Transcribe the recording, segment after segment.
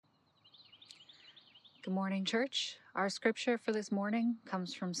Good morning, church. Our scripture for this morning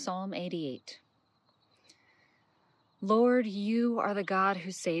comes from Psalm 88. Lord, you are the God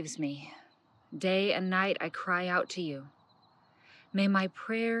who saves me. Day and night I cry out to you. May my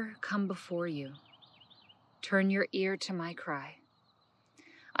prayer come before you. Turn your ear to my cry.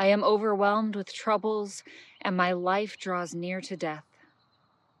 I am overwhelmed with troubles, and my life draws near to death.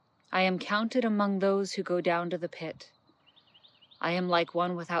 I am counted among those who go down to the pit. I am like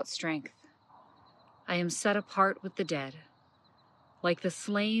one without strength. I am set apart with the dead, like the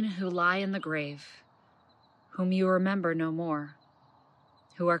slain who lie in the grave, whom you remember no more,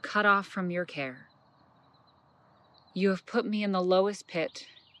 who are cut off from your care. You have put me in the lowest pit,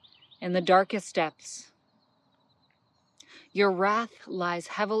 in the darkest depths. Your wrath lies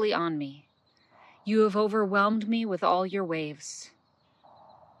heavily on me. You have overwhelmed me with all your waves.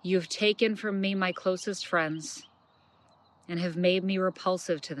 You have taken from me my closest friends and have made me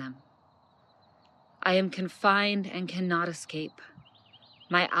repulsive to them. I am confined and cannot escape.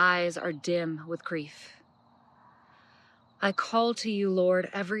 My eyes are dim with grief. I call to you, Lord,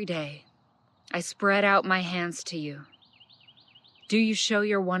 every day. I spread out my hands to you. Do you show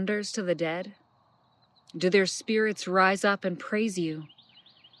your wonders to the dead? Do their spirits rise up and praise you?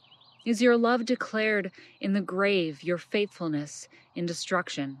 Is your love declared in the grave, your faithfulness in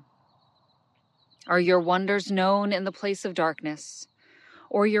destruction? Are your wonders known in the place of darkness,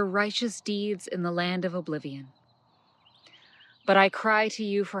 or your righteous deeds in the land of oblivion? But I cry to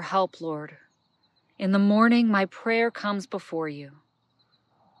you for help, Lord. In the morning my prayer comes before you.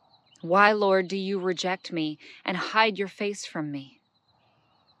 Why, Lord, do you reject me and hide your face from me?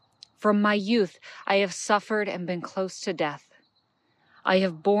 From my youth I have suffered and been close to death. I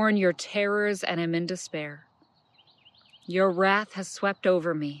have borne your terrors and am in despair. Your wrath has swept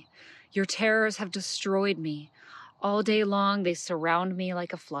over me. Your terrors have destroyed me. All day long they surround me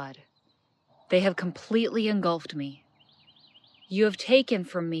like a flood. They have completely engulfed me. You have taken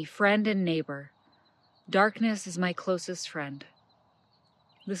from me friend and neighbor. Darkness is my closest friend.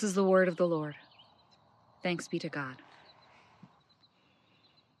 This is the word of the Lord. Thanks be to God.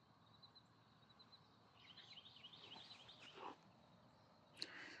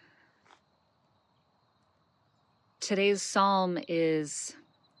 Today's psalm is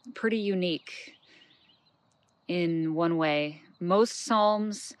pretty unique in one way. Most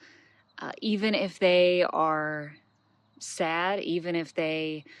psalms, even if they are sad, even if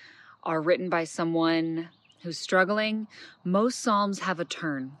they are written by someone who's struggling, most psalms have a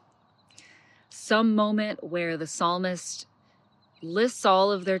turn. Some moment where the psalmist lists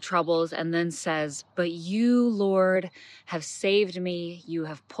all of their troubles and then says, "But you, Lord, have saved me. You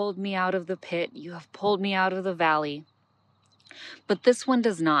have pulled me out of the pit. You have pulled me out of the valley." But this one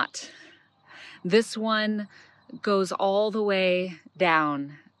does not. This one goes all the way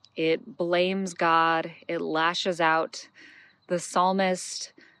down. It blames God. It lashes out. The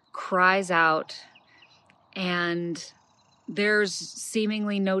psalmist cries out, and there's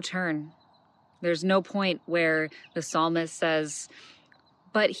seemingly no turn. There's no point where the psalmist says,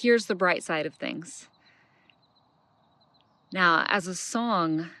 but here's the bright side of things. Now, as a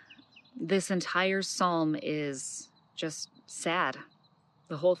song, this entire psalm is just sad.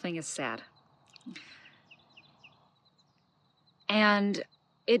 The whole thing is sad. And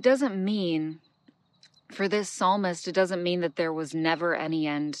it doesn't mean, for this psalmist, it doesn't mean that there was never any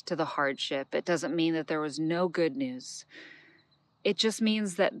end to the hardship. It doesn't mean that there was no good news. It just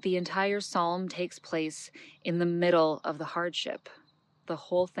means that the entire psalm takes place in the middle of the hardship. The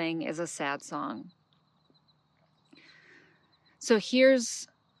whole thing is a sad song. So here's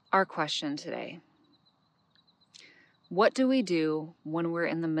our question today. What do we do when we're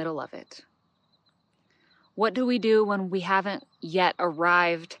in the middle of it? What do we do when we haven't yet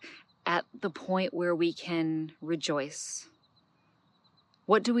arrived at the point where we can rejoice?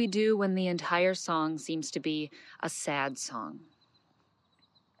 What do we do when the entire song seems to be a sad song?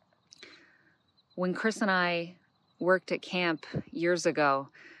 When Chris and I worked at camp years ago,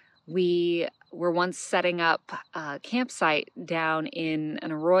 we were once setting up a campsite down in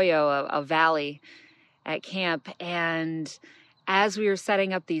an arroyo, a valley at camp. And as we were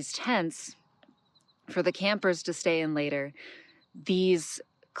setting up these tents for the campers to stay in later, these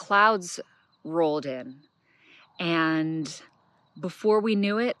clouds rolled in. And before we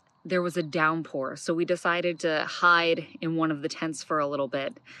knew it, there was a downpour. So we decided to hide in one of the tents for a little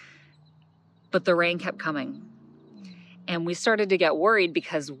bit. But the rain kept coming. And we started to get worried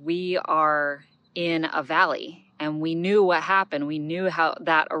because we are in a valley and we knew what happened. We knew how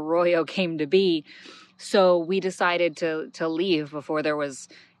that arroyo came to be. So we decided to leave before there was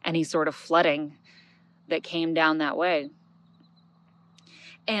any sort of flooding that came down that way.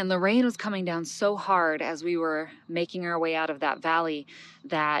 And the rain was coming down so hard as we were making our way out of that valley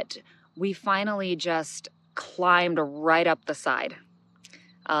that we finally just climbed right up the side.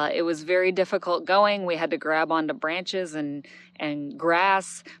 It was very difficult going. We had to grab onto branches and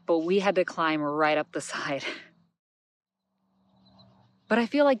grass, but we had to climb right up the side. But I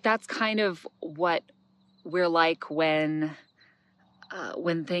feel like that's kind of what we're like when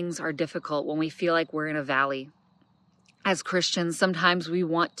things are difficult, when we feel like we're in a valley. As Christians, sometimes we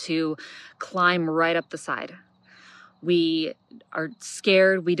want to climb right up the side. We are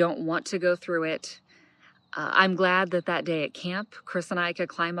scared. We don't want to go through it. I'm glad that day at camp, Chris and I could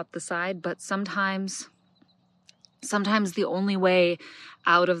climb up the side, but sometimes the only way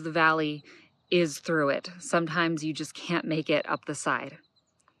out of the valley is through it. Sometimes you just can't make it up the side.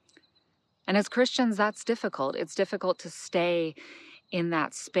 And as Christians, that's difficult. It's difficult to stay in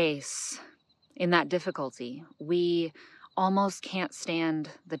that space, in that difficulty. We almost can't stand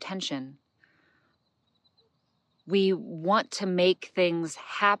the tension. We want to make things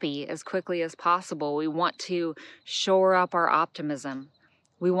happy as quickly as possible. We want to shore up our optimism.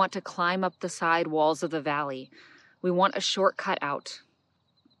 We want to climb up the side walls of the valley. We want a shortcut out.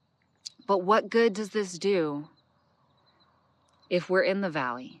 But what good does this do if we're in the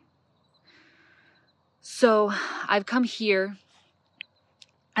valley? So I've come here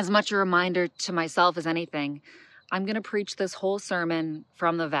as much a reminder to myself as anything. I'm going to preach this whole sermon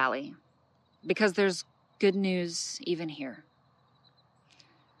from the valley because there's good news even here.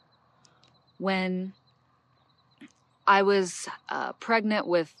 When I was pregnant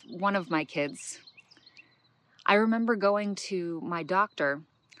with one of my kids, I remember going to my doctor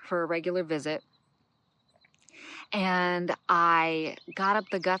for a regular visit, and I got up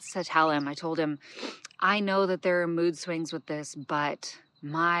the guts to tell him. I told him, I know that there are mood swings with this, but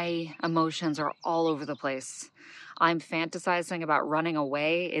my emotions are all over the place. I'm fantasizing about running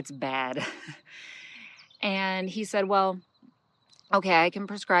away. It's bad. And he said, well, okay, I can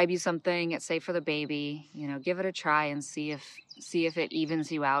prescribe you something. It's safe for the baby. Give it a try and see if it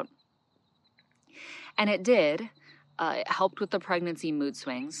evens you out. And it did. It helped with the pregnancy mood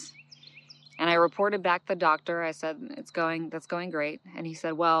swings. And I reported back to the doctor. I said, that's going great. And he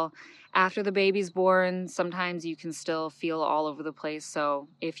said, well, after the baby's born, sometimes you can still feel all over the place. So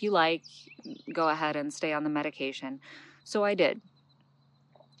if you like, go ahead and stay on the medication. So I did.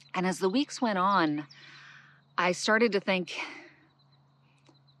 And as the weeks went on, I started to think,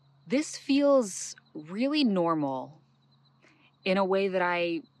 this feels really normal in a way that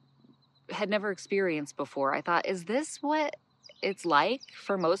I had never experienced before. I thought, is this what it's like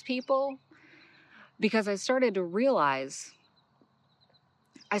for most people? Because I started to realize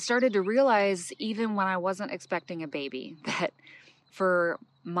even when I wasn't expecting a baby, that for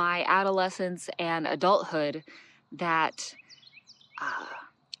my adolescence and adulthood, that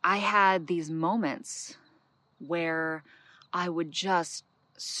I had these moments where I would just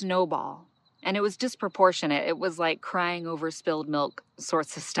snowball. And it was disproportionate. It was like crying over spilled milk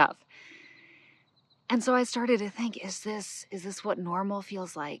sorts of stuff. And so I started to think, is this what normal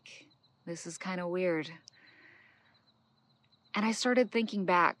feels like? This is kind of weird. And I started thinking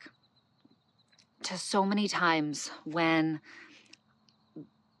back to so many times when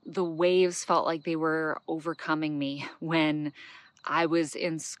the waves felt like they were overcoming me, when I was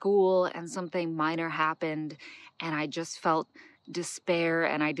in school and something minor happened and I just felt despair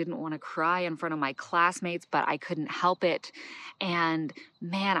and I didn't want to cry in front of my classmates, but I couldn't help it. And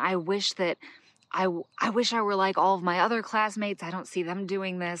man, I wish I were like all of my other classmates. I don't see them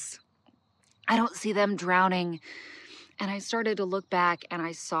doing this. I don't see them drowning. And I started to look back and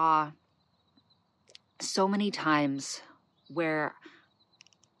I saw so many times where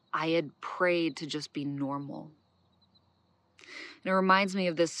I had prayed to just be normal. And it reminds me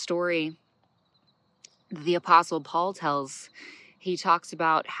of this story the Apostle Paul tells. He talks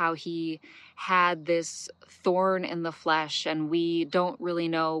about how he had this thorn in the flesh, and we don't really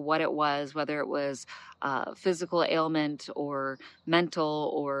know what it was, whether it was a physical ailment or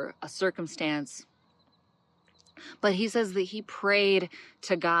mental or a circumstance. But he says that he prayed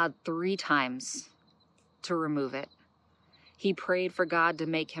to God 3 times to remove it. He prayed for God to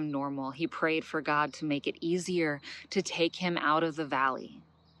make him normal. He prayed for God to make it easier to take him out of the valley.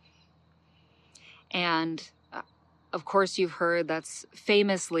 And of course, you've heard that's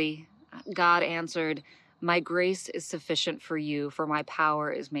famously God answered, "My grace is sufficient for you, for my power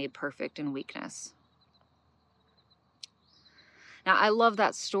is made perfect in weakness." Now, I love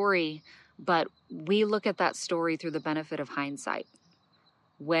that story, but we look at that story through the benefit of hindsight.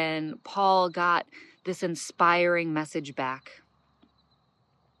 When Paul got this inspiring message back.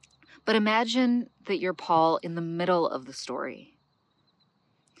 But imagine that you're Paul in the middle of the story.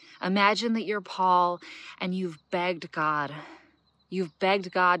 Imagine that you're Paul and you've begged God. You've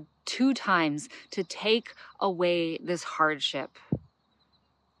begged God 2 times to take away this hardship.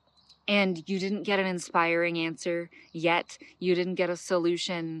 And you didn't get an inspiring answer yet. You didn't get a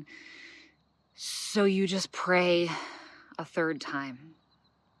solution. So you just pray a 3rd time.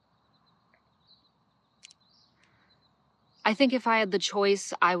 I think if I had the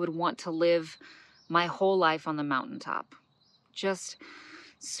choice, I would want to live my whole life on the mountaintop. Just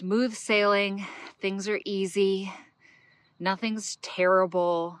smooth sailing, things are easy, nothing's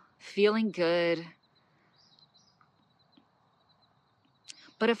terrible, feeling good.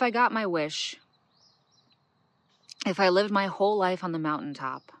 But if I got my wish, if I lived my whole life on the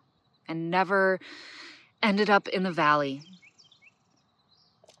mountaintop and never ended up in the valley,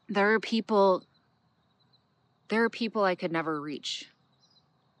 there are people I could never reach.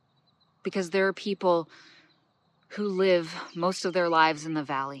 Because there are people who live most of their lives in the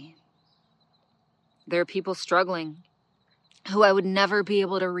valley. There are people struggling who I would never be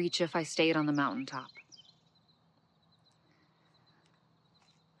able to reach if I stayed on the mountaintop.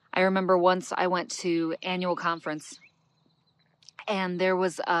 I remember once I went to annual conference and there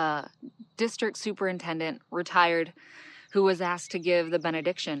was a district superintendent, retired, who was asked to give the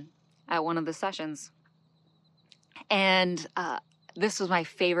benediction at one of the sessions. And this was my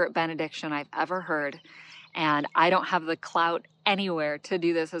favorite benediction I've ever heard. And I don't have the clout anywhere to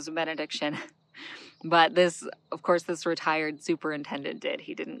do this as a benediction. But this, of course, this retired superintendent did.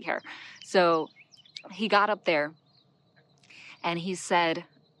 He didn't care. So he got up there and he said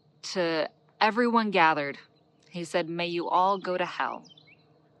to everyone gathered, he said, "May you all go to hell."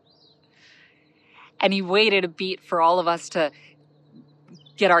 And he waited a beat for all of us to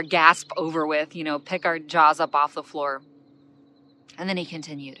get our gasp over with, pick our jaws up off the floor. And then he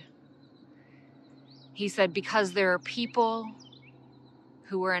continued. He said, because there are people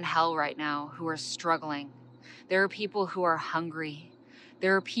who are in hell right now, who are struggling. There are people who are hungry.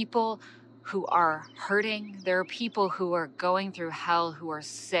 There are people who are hurting. There are people who are going through hell, who are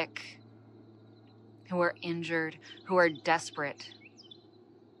sick, who are injured, who are desperate.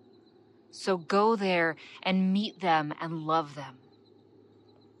 So go there and meet them and love them.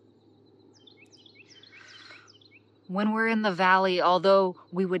 When we're in the valley, although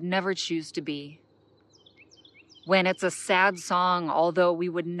we would never choose to be, when it's a sad song, although we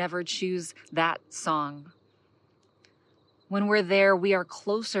would never choose that song. When we're there, we are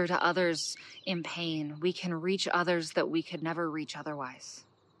closer to others in pain. We can reach others that we could never reach otherwise.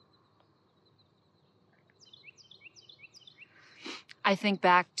 I think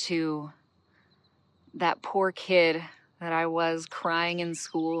back to that poor kid that I was crying in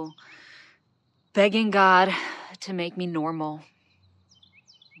school, begging God to make me normal.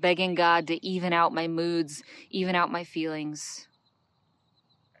 Begging God to even out my moods, even out my feelings.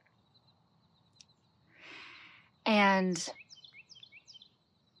 And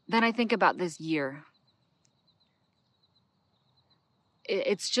then I think about this year.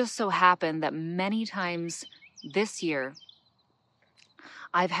 It's just so happened that many times this year,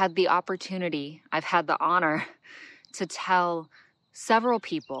 I've had the opportunity, I've had the honor to tell several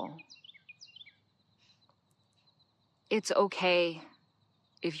people, it's okay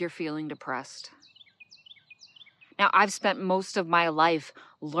if you're feeling depressed. Now, I've spent most of my life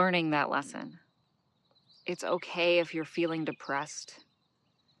learning that lesson. It's okay if you're feeling depressed.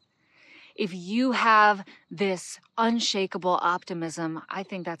 If you have this unshakable optimism, I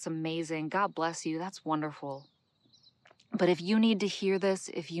think that's amazing. God bless you. That's wonderful. But if you need to hear this,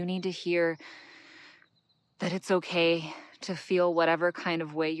 if you need to hear that it's okay to feel whatever kind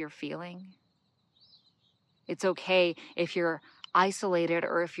of way you're feeling, it's okay if you're isolated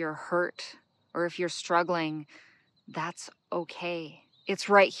or if you're hurt or if you're struggling, that's okay. It's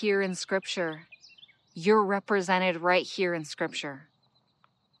right here in Scripture. You're represented right here in Scripture.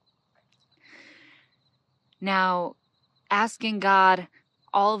 Now, asking God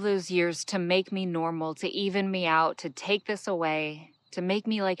all of those years to make me normal, to even me out, to take this away, to make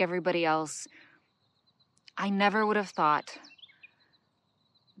me like everybody else, I never would have thought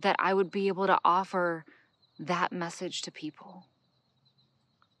that I would be able to offer that message to people.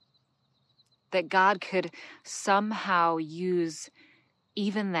 That God could somehow use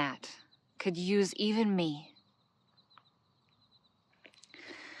even that, could use even me.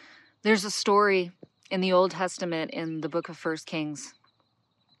 There's a story in the Old Testament in the book of 1 Kings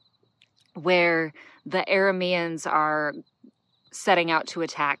where the Arameans are setting out to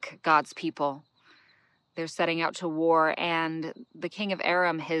attack God's people. They're setting out to war, and the king of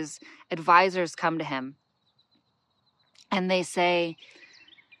Aram, his advisors, come to him and they say,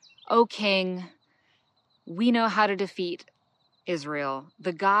 "O king, we know how to defeat Israel.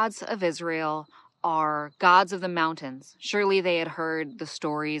 The gods of Israel are gods of the mountains. Surely they had heard the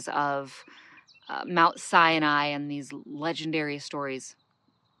stories of Mount Sinai and these legendary stories.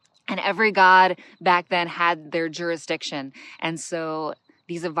 And every god back then had their jurisdiction. And so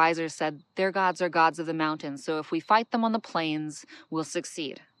these advisors said, their gods are gods of the mountains. So if we fight them on the plains, we'll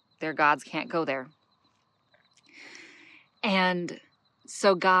succeed. Their gods can't go there. And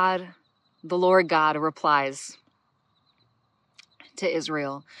so God, the Lord God, replies to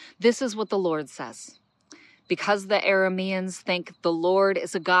Israel, this is what the Lord says. Because the Arameans think the Lord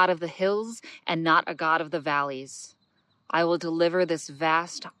is a God of the hills and not a God of the valleys, I will deliver this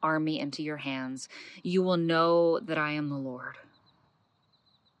vast army into your hands. You will know that I am the Lord.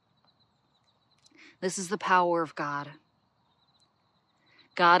 This is the power of God.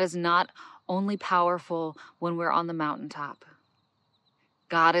 God is not only powerful when we're on the mountaintop.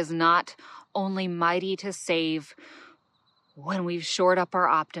 God is not only mighty to save when we've shored up our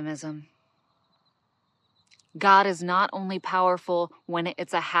optimism. God is not only powerful when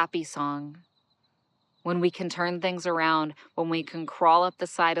it's a happy song, when we can turn things around, when we can crawl up the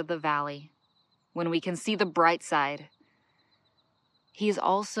side of the valley, when we can see the bright side. He's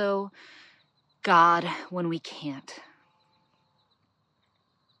also God when we can't.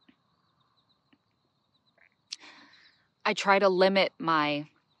 I try to limit my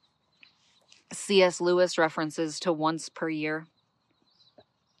C.S. Lewis references to once per year.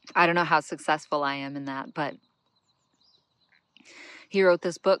 I don't know how successful I am in that, but he wrote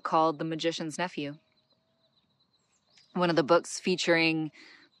this book called The Magician's Nephew. One of the books featuring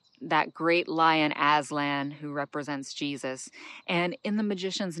that great lion Aslan who represents Jesus. And in The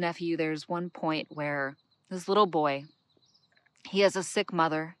Magician's Nephew, there's one point where this little boy, he has a sick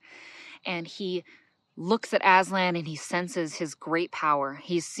mother, and he looks at Aslan and he senses his great power.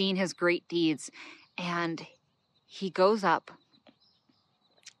 He's seen his great deeds, and he goes up,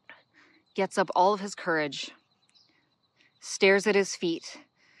 gets up all of his courage, stares at his feet,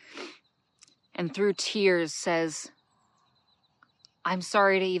 and through tears says, I'm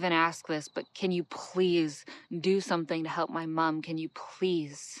sorry to even ask this, but can you please do something to help my mom? Can you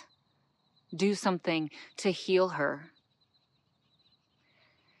please do something to heal her?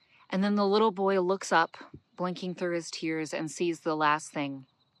 And then the little boy looks up, blinking through his tears, and sees the last thing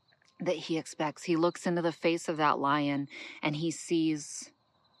that he expects. He looks into the face of that lion, and he sees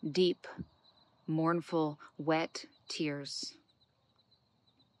deep, mournful, wet tears.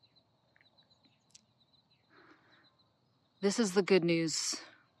 This is the good news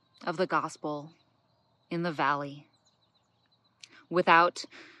of the gospel in the valley. Without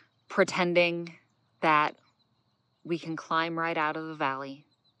pretending that we can climb right out of the valley,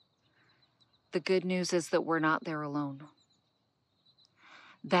 the good news is that we're not there alone.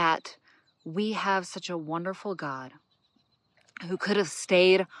 That we have such a wonderful God who could have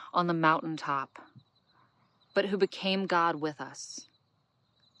stayed on the mountaintop, but who became God with us,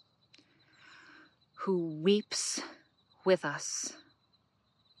 who weeps with us,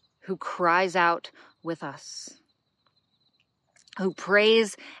 who cries out with us, who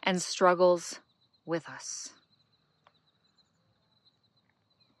prays and struggles with us.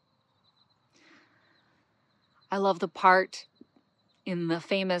 I love the part in the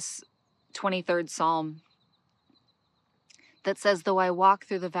famous 23rd Psalm that says, though I walk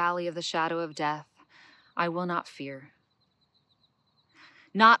through the valley of the shadow of death, I will not fear.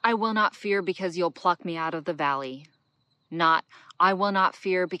 Not, I will not fear because you'll pluck me out of the valley. Not, I will not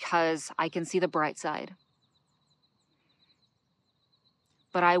fear because I can see the bright side.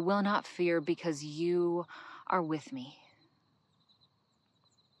 But I will not fear because you are with me.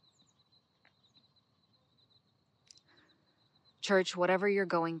 Church, whatever you're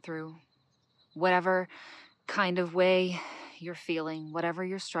going through, whatever kind of way you're feeling, whatever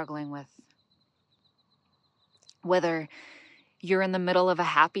you're struggling with, whether you're in the middle of a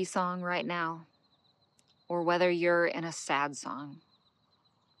happy song right now, or whether you're in a sad song,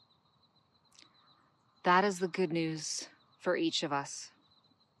 that is the good news for each of us.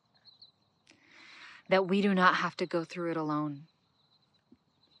 That we do not have to go through it alone.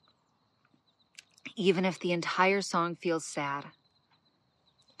 Even if the entire song feels sad,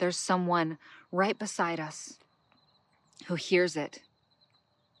 there's someone right beside us who hears it.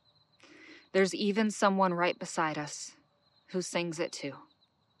 There's even someone right beside us who sings it too.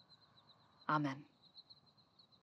 Amen.